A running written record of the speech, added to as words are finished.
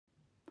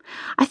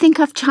I think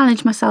I've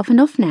challenged myself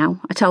enough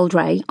now, I told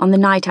Ray on the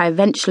night I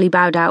eventually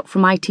bowed out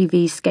from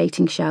ITV's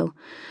skating show.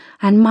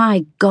 And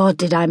my God,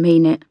 did I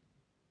mean it.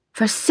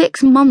 For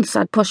 6 months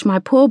I'd pushed my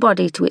poor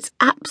body to its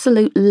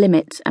absolute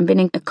limits and been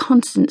in a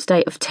constant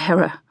state of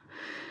terror.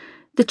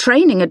 The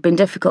training had been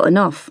difficult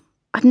enough.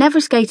 I'd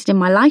never skated in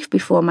my life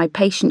before my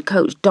patient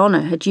coach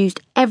Donna had used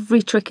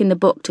every trick in the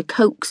book to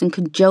coax and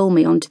cajole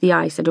me onto the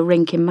ice at a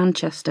rink in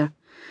Manchester.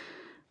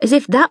 As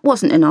if that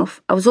wasn't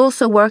enough, I was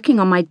also working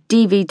on my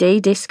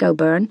DVD disco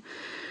burn.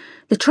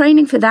 The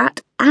training for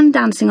that and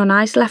dancing on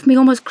ice left me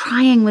almost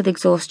crying with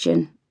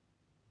exhaustion.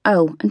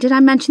 Oh, and did I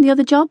mention the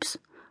other jobs?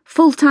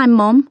 Full-time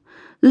mum,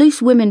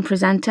 Loose Women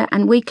presenter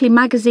and weekly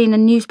magazine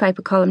and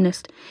newspaper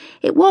columnist.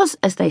 It was,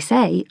 as they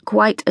say,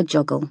 quite a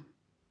juggle.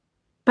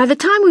 By the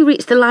time we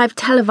reached the live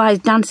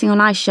televised Dancing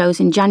on Ice shows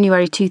in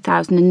January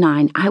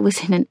 2009, I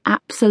was in an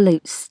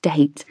absolute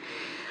state.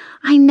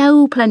 I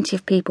know plenty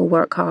of people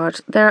work hard.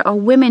 There are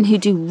women who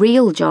do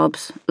real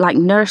jobs, like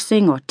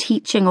nursing or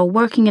teaching or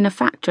working in a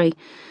factory.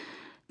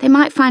 They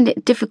might find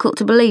it difficult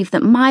to believe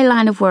that my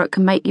line of work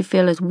can make you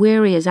feel as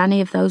weary as any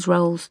of those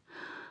roles.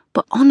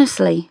 But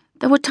honestly,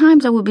 there were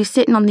times I would be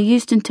sitting on the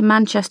Euston to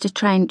Manchester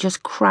train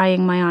just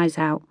crying my eyes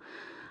out.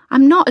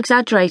 I'm not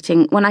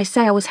exaggerating when I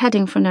say I was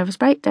heading for a nervous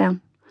breakdown.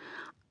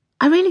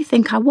 I really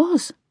think I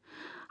was.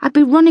 I'd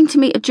be running to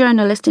meet a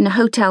journalist in a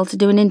hotel to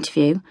do an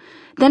interview,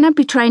 then I'd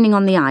be training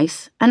on the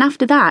ice, and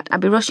after that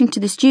I'd be rushing to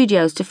the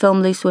studios to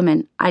film Loose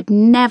Women. I'd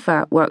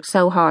never worked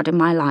so hard in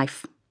my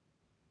life.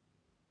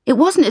 It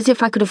wasn't as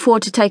if I could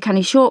afford to take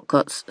any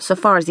shortcuts, so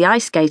far as the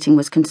ice skating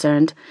was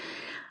concerned.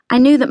 I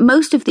knew that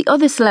most of the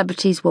other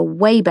celebrities were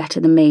way better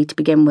than me to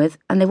begin with,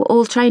 and they were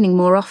all training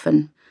more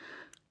often.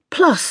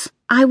 Plus,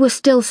 I was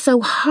still so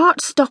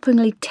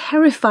heart-stoppingly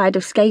terrified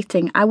of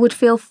skating, I would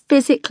feel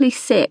physically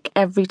sick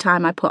every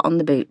time I put on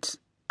the boots.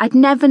 I'd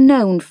never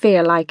known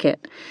fear like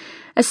it.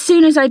 As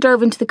soon as I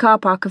drove into the car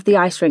park of the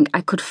ice rink,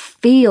 I could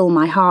feel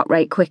my heart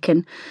rate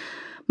quicken.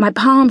 My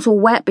palms were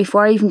wet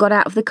before I even got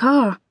out of the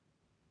car.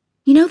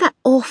 You know that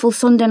awful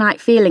Sunday night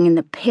feeling in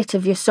the pit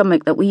of your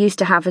stomach that we used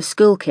to have as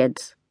school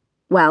kids?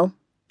 Well,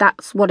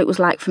 that's what it was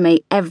like for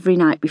me every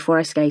night before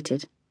I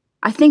skated.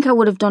 I think I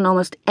would have done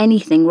almost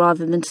anything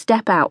rather than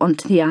step out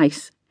onto the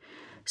ice.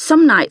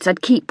 Some nights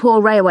I'd keep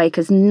poor Ray awake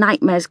as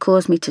nightmares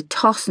caused me to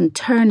toss and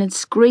turn and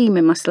scream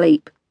in my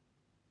sleep.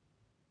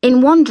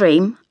 In one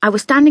dream, I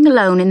was standing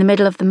alone in the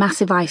middle of the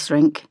massive ice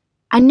rink.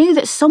 I knew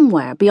that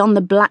somewhere beyond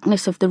the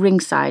blackness of the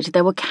ringside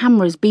there were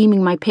cameras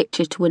beaming my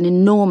picture to an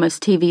enormous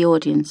TV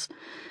audience.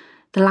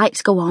 The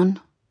lights go on,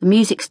 the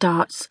music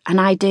starts,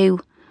 and I do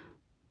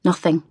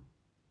nothing.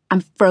 I'm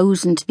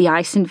frozen to the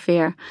ice in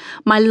fear.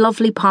 My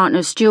lovely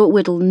partner, Stuart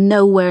Whittle,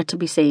 nowhere to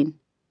be seen.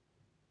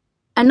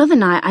 Another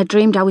night I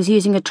dreamed I was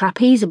using a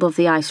trapeze above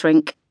the ice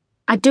rink.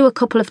 I'd do a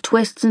couple of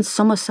twists and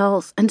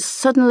somersaults, and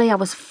suddenly I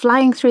was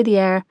flying through the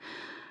air,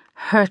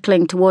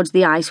 hurtling towards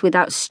the ice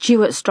without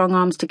Stuart's strong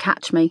arms to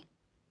catch me.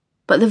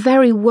 But the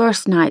very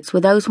worst nights were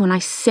those when I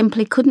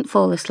simply couldn't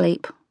fall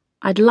asleep.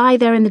 I'd lie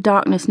there in the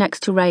darkness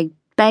next to Ray,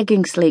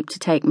 begging sleep to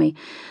take me,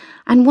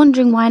 and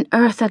wondering why on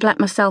earth I'd let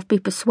myself be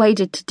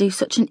persuaded to do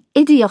such an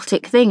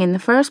idiotic thing in the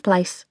first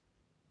place.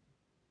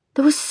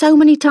 There were so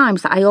many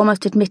times that I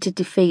almost admitted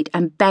defeat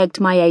and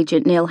begged my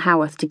agent Neil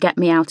Howarth to get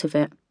me out of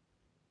it.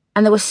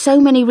 And there were so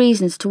many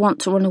reasons to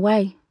want to run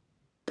away.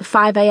 The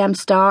 5 a.m.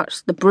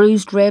 starts, the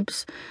bruised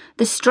ribs,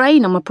 the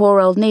strain on my poor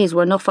old knees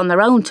were enough on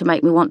their own to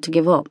make me want to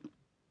give up.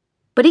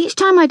 But each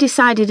time I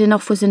decided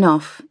enough was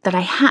enough, that I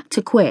had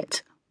to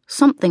quit,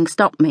 something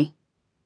stopped me.